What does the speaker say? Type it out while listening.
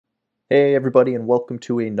Hey everybody, and welcome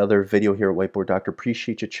to another video here at Whiteboard Doctor.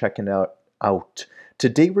 Appreciate you checking out.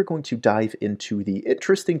 Today we're going to dive into the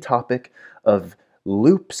interesting topic of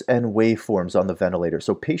loops and waveforms on the ventilator.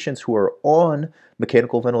 So patients who are on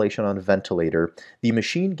mechanical ventilation on a ventilator, the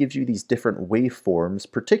machine gives you these different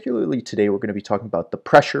waveforms. Particularly today we're going to be talking about the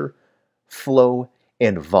pressure, flow,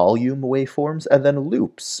 and volume waveforms, and then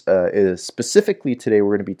loops. Specifically today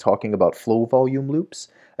we're going to be talking about flow volume loops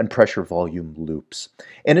and pressure volume loops.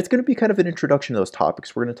 And it's going to be kind of an introduction to those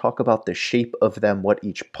topics. We're going to talk about the shape of them, what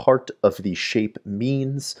each part of the shape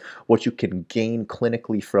means, what you can gain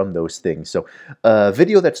clinically from those things. So a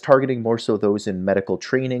video that's targeting more so those in medical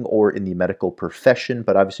training or in the medical profession,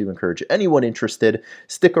 but obviously we encourage anyone interested,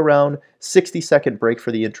 stick around, 60-second break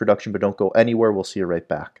for the introduction, but don't go anywhere. We'll see you right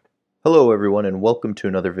back. Hello everyone, and welcome to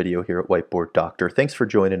another video here at Whiteboard Doctor. Thanks for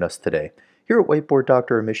joining us today. Here at Whiteboard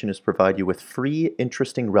Doctor, our mission is to provide you with free,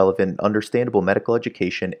 interesting, relevant, understandable medical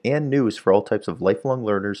education and news for all types of lifelong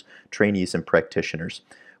learners, trainees, and practitioners.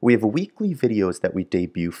 We have weekly videos that we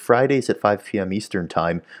debut Fridays at 5 p.m. Eastern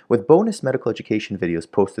Time with bonus medical education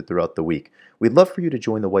videos posted throughout the week. We'd love for you to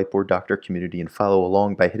join the Whiteboard Doctor community and follow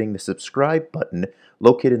along by hitting the subscribe button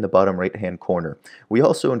located in the bottom right-hand corner. We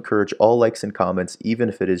also encourage all likes and comments, even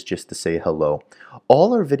if it is just to say hello.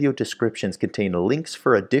 All our video descriptions contain links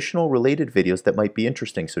for additional related videos that might be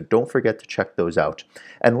interesting, so don't forget to check those out.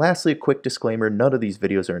 And lastly, a quick disclaimer, none of these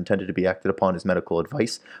videos are intended to be acted upon as medical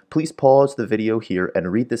advice. Please pause the video here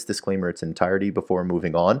and read this disclaimer in its entirety before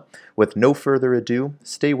moving on. With no further ado,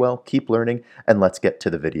 stay well, keep learning, and let's get to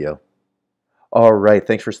the video. All right,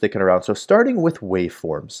 thanks for sticking around. So starting with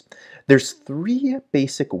waveforms, there's three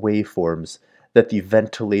basic waveforms that the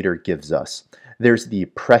ventilator gives us. There's the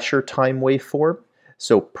pressure time waveform,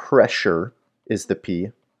 so pressure is the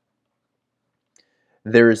P.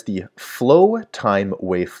 There's the flow time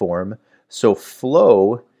waveform, so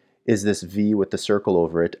flow is this V with the circle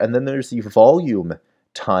over it. And then there's the volume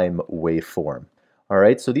time waveform. All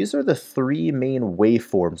right, so these are the three main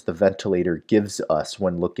waveforms the ventilator gives us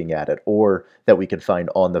when looking at it, or that we can find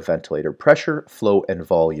on the ventilator: pressure, flow, and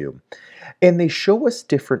volume. And they show us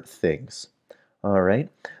different things. All right,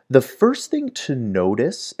 the first thing to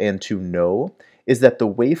notice and to know is that the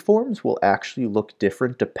waveforms will actually look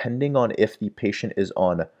different depending on if the patient is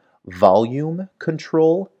on volume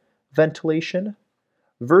control ventilation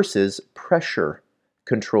versus pressure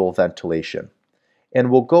control ventilation. And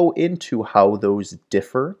we'll go into how those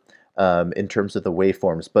differ in terms of the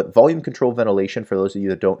waveforms. But volume control ventilation, for those of you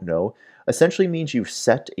that don't know, essentially means you've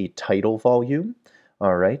set a tidal volume.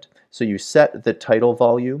 All right, so you set the tidal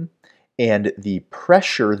volume, and the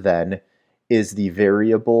pressure then is the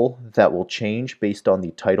variable that will change based on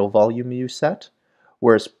the tidal volume you set.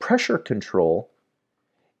 Whereas pressure control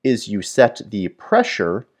is you set the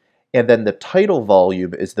pressure, and then the tidal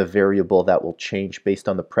volume is the variable that will change based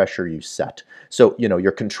on the pressure you set. So,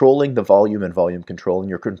 you're controlling the volume in volume control, and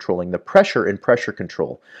you're controlling the pressure in pressure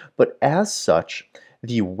control. But as such,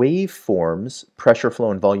 the waveforms, pressure,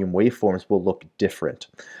 flow, and volume waveforms will look different.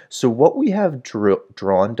 So what we have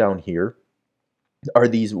drawn down here are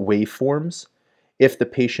these waveforms if the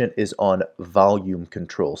patient is on volume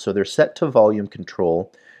control. So they're set to volume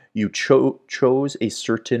control. You chose a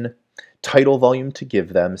certain tidal volume to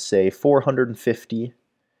give them, say 450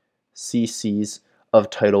 cc's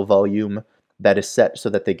of tidal volume that is set so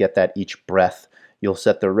that they get that each breath. You'll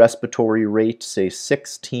set the respiratory rate, say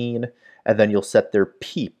 16, and then you'll set their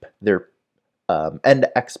PEEP, their end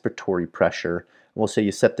expiratory pressure. We'll say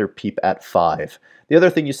you set their PEEP at 5. The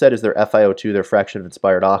other thing you set is their FiO2, their fraction of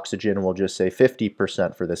inspired oxygen, and we'll just say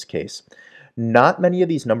 50% for this case. Not many of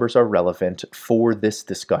these numbers are relevant for this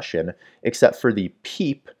discussion, except for the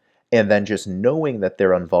PEEP, and then just knowing that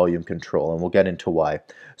they're on volume control, and we'll get into why.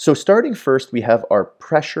 So starting first, we have our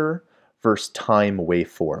pressure versus time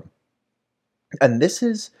waveform. And this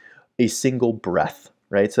is a single breath,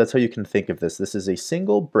 right? So that's how you can think of this. This is a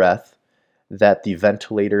single breath that the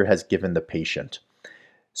ventilator has given the patient.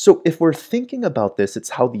 So if we're thinking about this,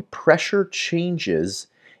 it's how the pressure changes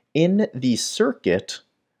in the circuit,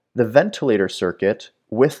 the ventilator circuit,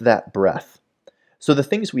 with that breath. So the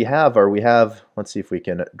things we have are, let's see if we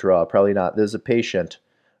can draw, probably not. There's a patient,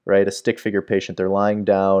 right? A stick figure patient. They're lying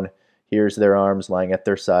down. Here's their arms lying at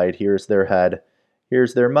their side. Here's their head.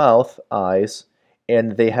 Here's their mouth, eyes.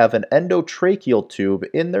 And they have an endotracheal tube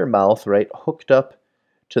in their mouth, right? Hooked up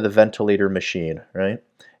to the ventilator machine, right?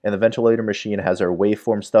 And the ventilator machine has our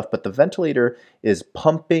waveform stuff, but the ventilator is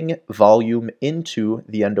pumping volume into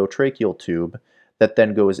the endotracheal tube that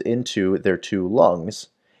then goes into their two lungs.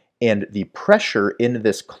 And the pressure in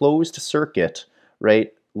this closed circuit,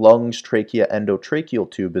 right, lungs, trachea,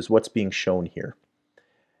 endotracheal tube is what's being shown here.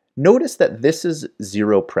 Notice that this is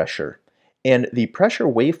zero pressure, and the pressure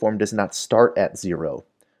waveform does not start at zero.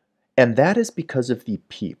 And that is because of the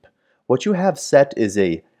PEEP. What you have set is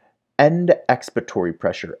a end expiratory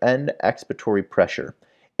pressure, and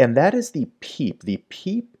that is the PEEP. The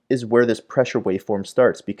PEEP is where this pressure waveform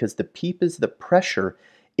starts because the PEEP is the pressure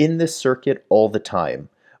in this circuit all the time.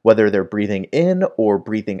 Whether they're breathing in or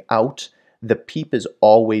breathing out, the PEEP is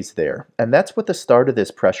always there. And that's what the start of this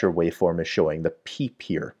pressure waveform is showing, the PEEP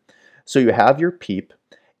here. So you have your PEEP,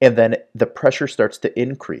 and then the pressure starts to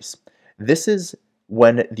increase. This is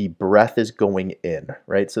when the breath is going in,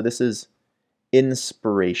 right? So this is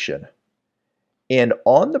inspiration. And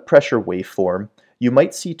on the pressure waveform, you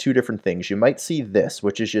might see two different things. You might see this,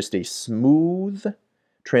 which is just a smooth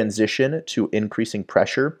transition to increasing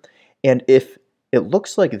pressure. And if it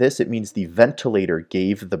looks like this, it means the ventilator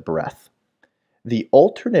gave the breath. The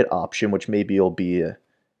alternate option, which maybe will be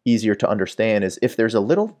easier to understand, is if there's a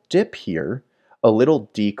little dip here, a little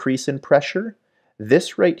decrease in pressure,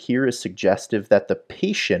 this right here is suggestive that the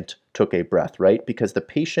patient took a breath, right? Because the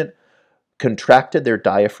patient contracted their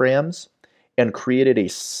diaphragms and created a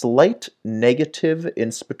slight negative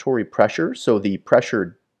inspiratory pressure, so the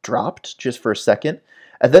pressure dropped just for a second,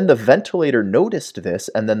 and then the ventilator noticed this,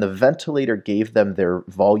 and then the ventilator gave them their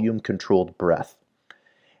volume-controlled breath.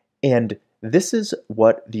 And this is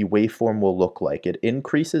what the waveform will look like. It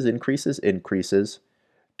increases, increases, increases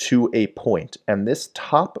to a point, and this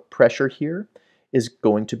top pressure here is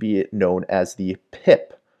going to be known as the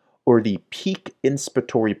PIP, or the peak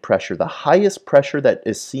inspiratory pressure, the highest pressure that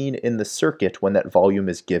is seen in the circuit when that volume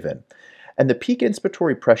is given. And the peak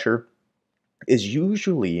inspiratory pressure is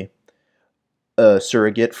usually a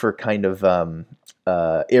surrogate for kind of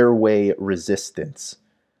airway resistance,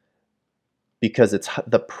 because it's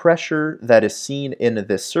the pressure that is seen in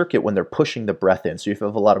this circuit when they're pushing the breath in. So if you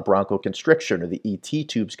have a lot of bronchoconstriction, or the ET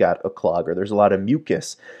tube's got a clog, or there's a lot of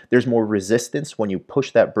mucus, there's more resistance when you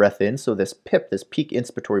push that breath in, so this PIP, this peak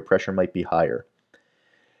inspiratory pressure, might be higher.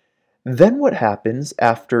 Then what happens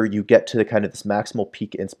after you get to kind of this maximal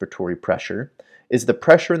peak inspiratory pressure is the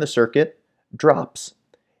pressure in the circuit drops.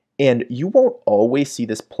 And you won't always see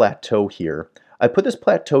this plateau here. I put this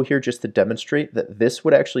plateau here just to demonstrate that this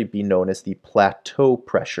would actually be known as the plateau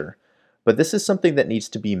pressure. But this is something that needs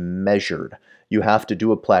to be measured. You have to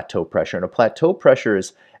do a plateau pressure. And a plateau pressure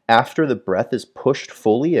is after the breath is pushed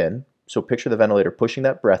fully in. So picture the ventilator pushing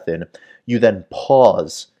that breath in. You then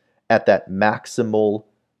pause at that maximal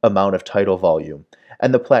amount of tidal volume.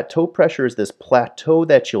 And the plateau pressure is this plateau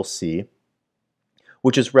that you'll see,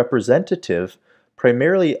 which is representative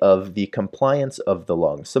primarily of the compliance of the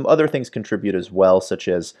lungs. Some other things contribute as well, such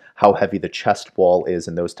as how heavy the chest wall is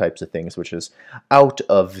and those types of things, which is out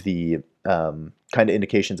of the kind of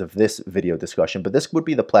indications of this video discussion, but this would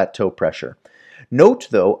be the plateau pressure. Note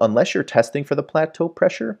though, unless you're testing for the plateau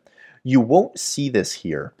pressure, you won't see this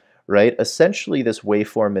here, right? Essentially this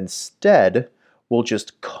waveform instead will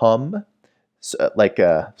just come like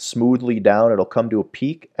smoothly down. It'll come to a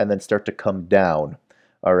peak and then start to come down,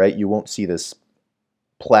 all right? You won't see this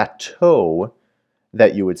plateau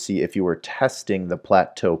that you would see if you were testing the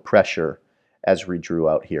plateau pressure as we drew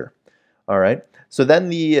out here. All right, so then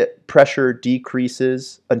the pressure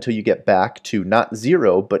decreases until you get back to not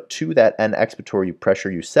zero, but to that end expiratory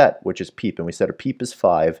pressure you set, which is PEEP, and we said our PEEP is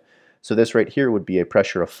 5, so this right here would be a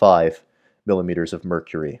pressure of 5 millimeters of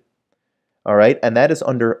mercury. All right, and that is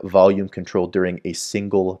under volume control during a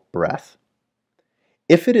single breath.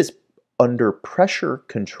 If it is under pressure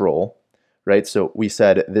control, right, so we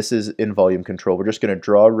said this is in volume control. We're just going to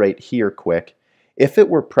draw right here quick. If it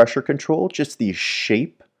were pressure control, just the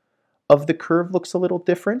shape of the curve looks a little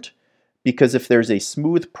different, because if there's a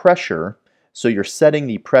smooth pressure, so you're setting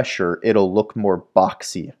the pressure, it'll look more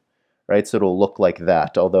boxy, right? So it'll look like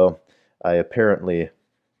that, although I apparently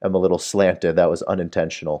am a little slanted. That was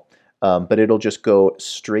unintentional. But it'll just go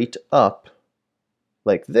straight up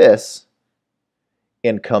like this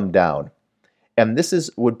and come down. And this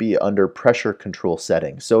would be under pressure control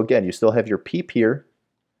settings. So again, you still have your PEEP here.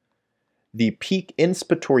 The peak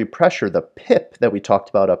inspiratory pressure, the PIP that we talked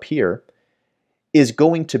about up here, is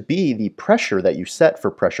going to be the pressure that you set for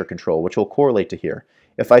pressure control, which will correlate to here.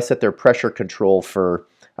 If I set their pressure control for,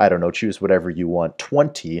 I don't know, choose whatever you want,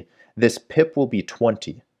 20, this PIP will be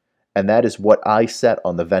 20. And that is what I set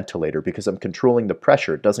on the ventilator because I'm controlling the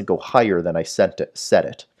pressure. It doesn't go higher than I set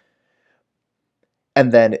it.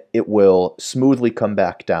 And then it will smoothly come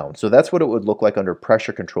back down. So that's what it would look like under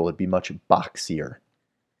pressure control. It'd be much boxier.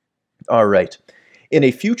 All right. In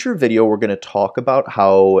a future video, we're going to talk about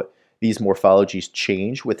how these morphologies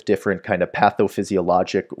change with different kind of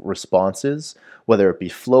pathophysiologic responses, whether it be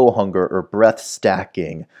flow hunger or breath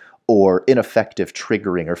stacking or ineffective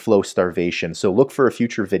triggering or flow starvation. So look for a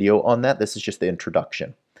future video on that. This is just the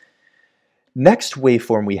introduction. Next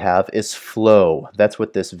waveform we have is flow. That's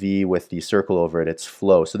what this V with the circle over it, it's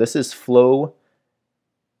flow. So this is flow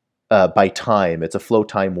by time. It's a flow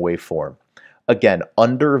time waveform. Again,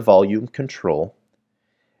 under volume control.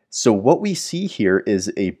 So what we see here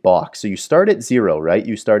is a box. So you start at 0, right?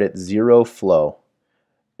 You start at 0 flow.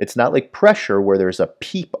 It's not like pressure where there's a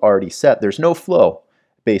peep already set. There's no flow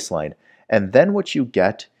baseline. And then what you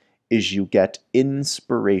get is you get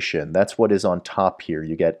inspiration. That's what is on top here.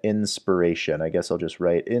 You get inspiration. I guess I'll just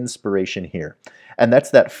write inspiration here. And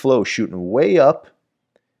that's that flow shooting way up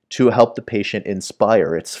to help the patient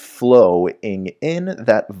inspire. It's flowing in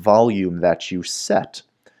that volume that you set.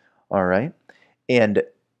 All right? And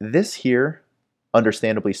this here,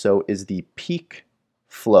 understandably so, is the peak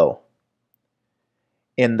flow.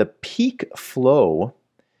 And the peak flow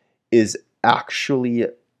is actually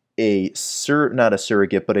not a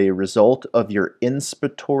surrogate, but a result of your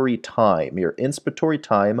inspiratory time. Your inspiratory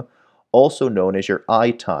time, also known as your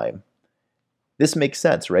I time. This makes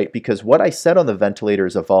sense, right? Because what I said on the ventilator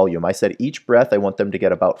is a volume. I said each breath I want them to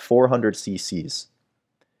get about 400 cc's.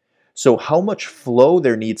 So how much flow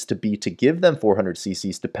there needs to be to give them 400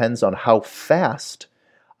 cc's depends on how fast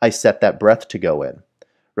I set that breath to go in,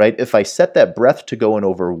 right? If I set that breath to go in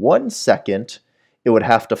over 1 second, it would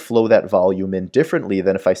have to flow that volume in differently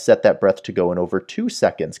than if I set that breath to go in over 2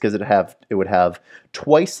 seconds, because it would have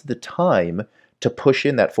twice the time to push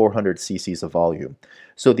in that 400 cc's of volume.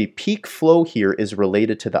 So the peak flow here is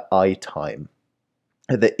related to the I time,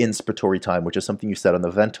 the inspiratory time, which is something you set on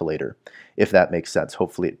the ventilator, if that makes sense.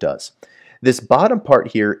 Hopefully it does. This bottom part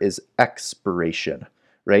here is expiration,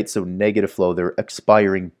 right? So negative flow, they're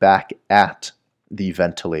expiring back at the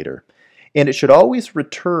ventilator. And it should always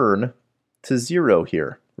return to 0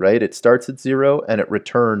 here, right? It starts at 0 and it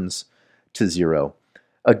returns to 0.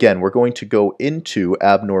 Again, we're going to go into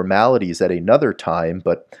abnormalities at another time,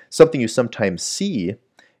 but something you sometimes see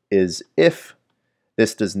is if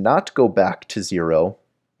this does not go back to 0,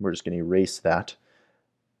 we're just going to erase that.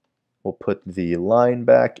 We'll put the line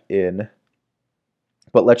back in.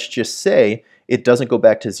 But let's just say it doesn't go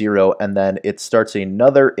back to 0 and then it starts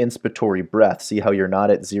another inspiratory breath. See how you're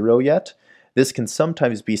not at 0 yet? This can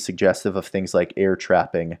sometimes be suggestive of things like air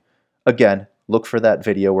trapping. Again, look for that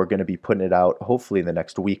video. We're going to be putting it out hopefully in the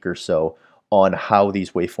next week or so on how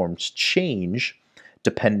these waveforms change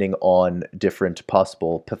depending on different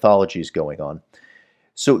possible pathologies going on.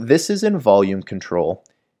 So this is in volume control.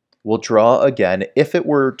 We'll draw again. If it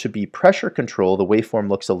were to be pressure control, the waveform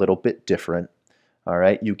looks a little bit different. All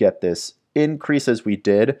right, you get this increase as we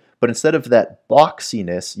did, but instead of that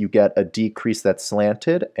boxiness, you get a decrease that's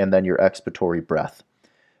slanted and then your expiratory breath.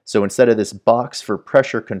 So instead of this box for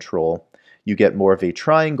pressure control, you get more of a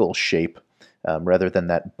triangle shape rather than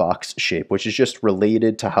that box shape, which is just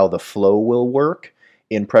related to how the flow will work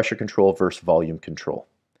in pressure control versus volume control.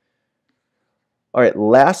 All right,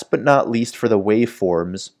 last but not least for the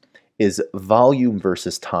waveforms is volume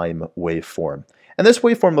versus time waveform. And this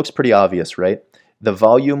waveform looks pretty obvious, right? The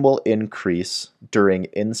volume will increase during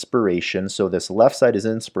inspiration, so this left side is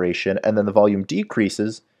inspiration, and then the volume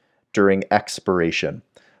decreases during expiration.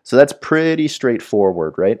 So that's pretty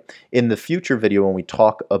straightforward, right? In the future video, when we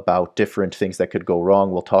talk about different things that could go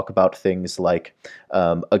wrong, we'll talk about things like,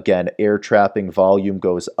 again, air trapping, volume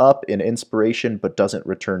goes up in inspiration but doesn't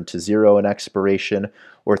return to 0 in expiration,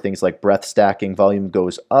 or things like breath stacking, volume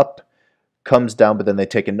goes up, comes down, but then they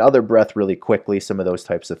take another breath really quickly, some of those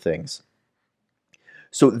types of things.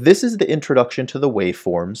 So this is the introduction to the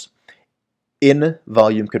waveforms in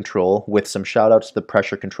volume control with some shout outs to the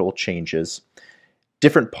pressure control changes,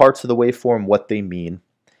 different parts of the waveform, what they mean,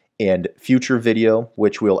 and future video,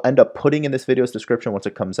 which we'll end up putting in this video's description once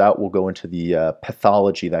it comes out. We'll go into the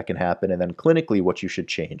pathology that can happen and then clinically what you should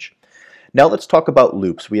change. Now let's talk about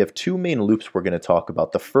loops. We have two main loops we're going to talk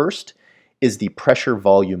about. The first is the pressure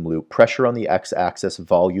volume loop, pressure on the x-axis,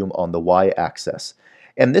 volume on the y-axis.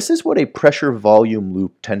 And this is what a pressure volume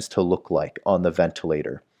loop tends to look like on the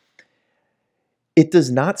ventilator. It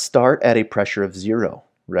does not start at a pressure of 0,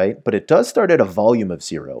 right? But it does start at a volume of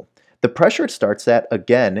 0. The pressure it starts at,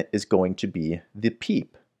 again, is going to be the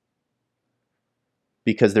PEEP,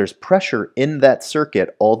 because there's pressure in that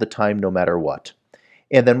circuit all the time, no matter what.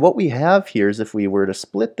 And then what we have here is, if we were to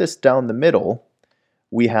split this down the middle,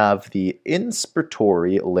 we have the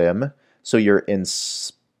inspiratory limb, so you're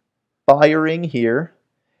inspiring here,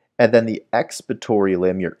 and then the expiratory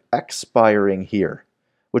limb, you're expiring here,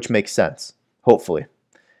 which makes sense, hopefully.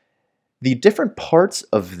 The different parts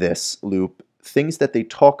of this loop, things that they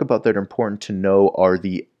talk about that are important to know, are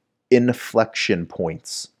the inflection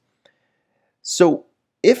points. So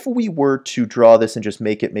if we were to draw this and just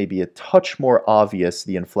make it maybe a touch more obvious,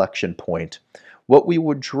 the inflection point, what we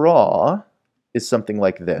would draw is something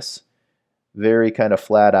like this. Very kind of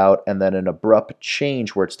flat out, and then an abrupt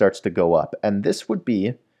change where it starts to go up. And this would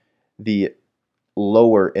be the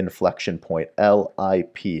lower inflection point,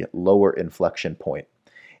 LIP, lower inflection point.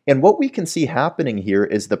 And what we can see happening here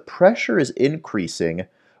is the pressure is increasing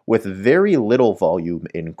with very little volume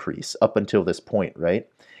increase up until this point, right?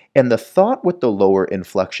 And the thought with the lower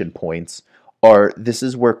inflection points are this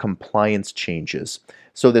is where compliance changes.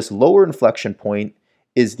 So this lower inflection point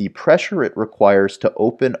is the pressure it requires to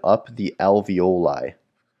open up the alveoli.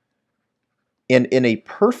 And in a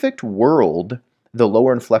perfect world, the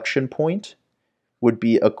lower inflection point would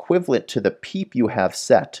be equivalent to the PEEP you have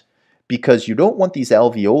set, because you don't want these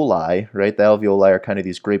alveoli, right? The alveoli are kind of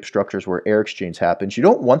these grape structures where air exchange happens. You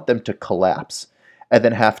don't want them to collapse and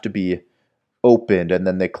then have to be opened and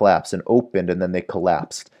then they collapse and opened and then they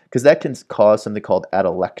collapsed, because that can cause something called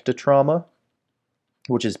atelectatrauma,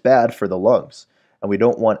 which is bad for the lungs. And we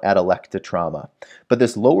don't want atelectatrauma. But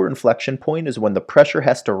this lower inflection point is when the pressure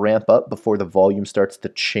has to ramp up before the volume starts to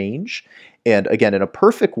change. And again, in a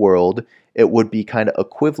perfect world, it would be kind of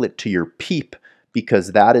equivalent to your PEEP,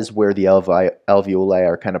 because that is where the alveoli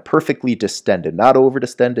are kind of perfectly distended, not over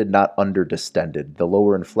distended, not under distended. The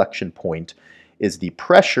lower inflection point is the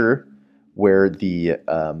pressure where the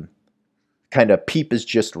kind of PEEP is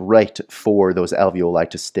just right for those alveoli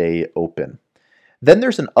to stay open. Then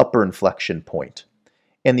there's an upper inflection point.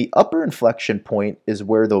 And the upper inflection point is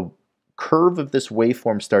where the curve of this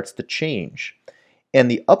waveform starts to change.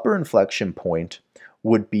 And the upper inflection point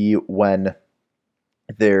would be when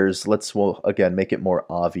there's, we'll again make it more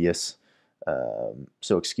obvious.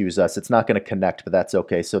 So excuse us, it's not going to connect, but that's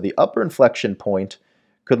okay. So the upper inflection point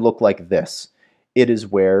could look like this. It is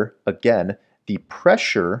where, again, the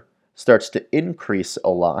pressure starts to increase a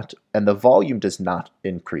lot and the volume does not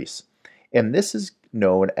increase. And this is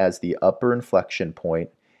known as the upper inflection point.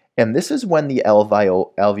 And this is when the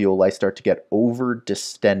alveoli start to get over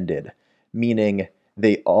distended, meaning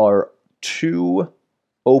they are too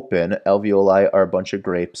open. Alveoli are a bunch of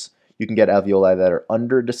grapes. You can get alveoli that are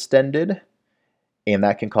under distended, and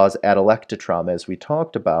that can cause atelectatrauma, as we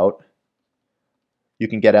talked about. You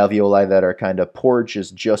can get alveoli that are kind of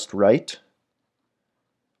porges just right,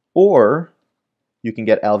 or you can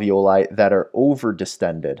get alveoli that are over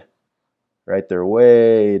distended. Right? They're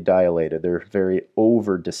way dilated. They're very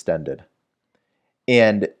over distended.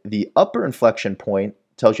 And the upper inflection point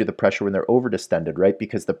tells you the pressure when they're over distended, right?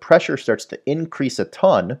 Because the pressure starts to increase a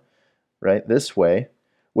ton, right? This way,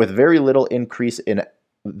 with very little increase in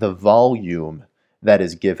the volume that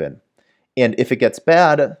is given. And if it gets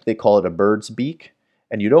bad, they call it a bird's beak.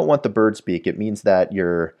 And you don't want the bird's beak. It means that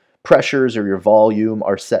your pressures or your volume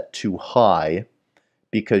are set too high,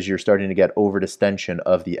 because you're starting to get overdistension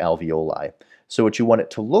of the alveoli. So what you want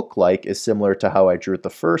it to look like is similar to how I drew it the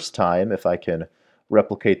first time, if I can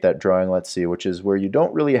replicate that drawing, let's see, which is where you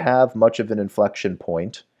don't really have much of an inflection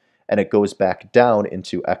point, and it goes back down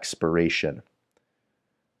into expiration.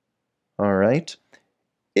 All right.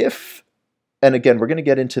 And again, we're going to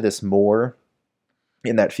get into this more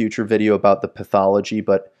in that future video about the pathology,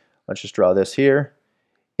 but let's just draw this here.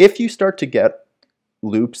 If you start to get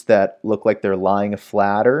loops that look like they're lying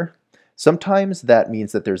flatter, sometimes that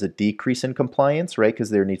means that there's a decrease in compliance, right? Because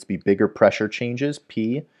there needs to be bigger pressure changes,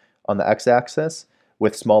 P, on the x-axis,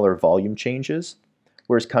 with smaller volume changes.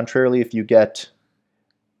 Whereas contrarily, if you get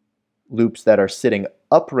loops that are sitting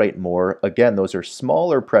upright more, again, those are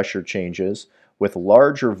smaller pressure changes with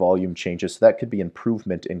larger volume changes, so that could be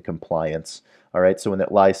improvement in compliance. All right, so when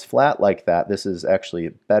it lies flat like that, this is actually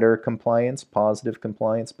better compliance, positive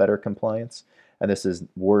compliance, better compliance. And this is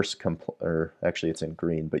worse, or actually it's in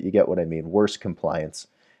green, but you get what I mean, worse compliance.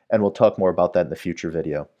 And we'll talk more about that in the future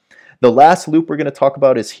video. The last loop we're going to talk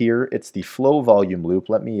about is here. It's the flow volume loop.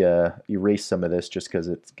 Let me erase some of this just because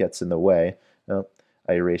it gets in the way. Oh,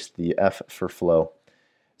 I erased the F for flow.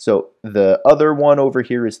 So the other one over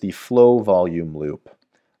here is the flow volume loop.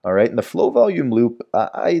 All right, and the flow volume loop,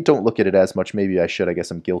 I don't look at it as much. Maybe I should. I guess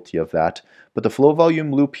I'm guilty of that. But the flow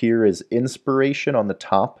volume loop here is inspiration on the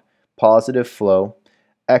top, positive flow,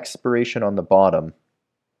 expiration on the bottom.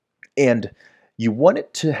 And you want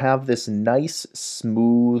it to have this nice,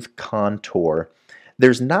 smooth contour.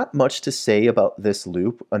 There's not much to say about this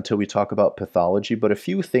loop until we talk about pathology, but a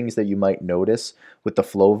few things that you might notice with the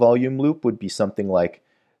flow volume loop would be something like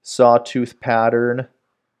sawtooth pattern,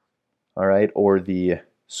 all right, or the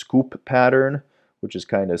scoop pattern, which is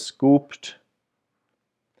kind of scooped.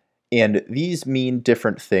 And these mean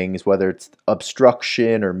different things, whether it's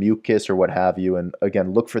obstruction or mucus or what have you. And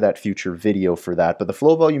again, look for that future video for that. But the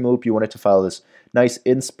flow volume loop, you want it to follow this nice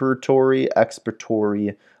inspiratory,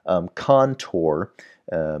 expiratory contour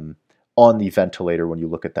on the ventilator when you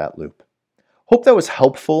look at that loop. Hope that was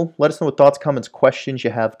helpful. Let us know what thoughts, comments, questions you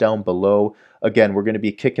have down below. Again, we're going to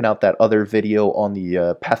be kicking out that other video on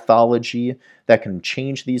the pathology that can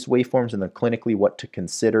change these waveforms and then clinically what to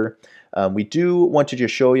consider. We do want to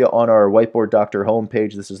just show you on our Whiteboard Doctor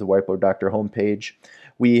homepage. This is the Whiteboard Doctor homepage.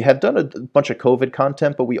 We have done a bunch of COVID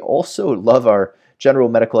content, but we also love our general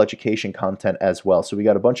medical education content as well. So we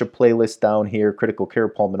got a bunch of playlists down here, critical care,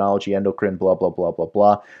 pulmonology, endocrine, blah, blah, blah, blah,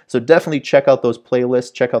 blah. So definitely check out those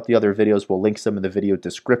playlists. Check out the other videos. We'll link some in the video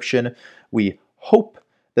description. We hope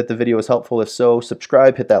that the video is helpful. If so,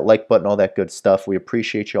 subscribe, hit that like button, all that good stuff. We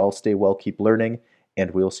appreciate you all. Stay well, keep learning,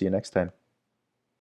 and we'll see you next time.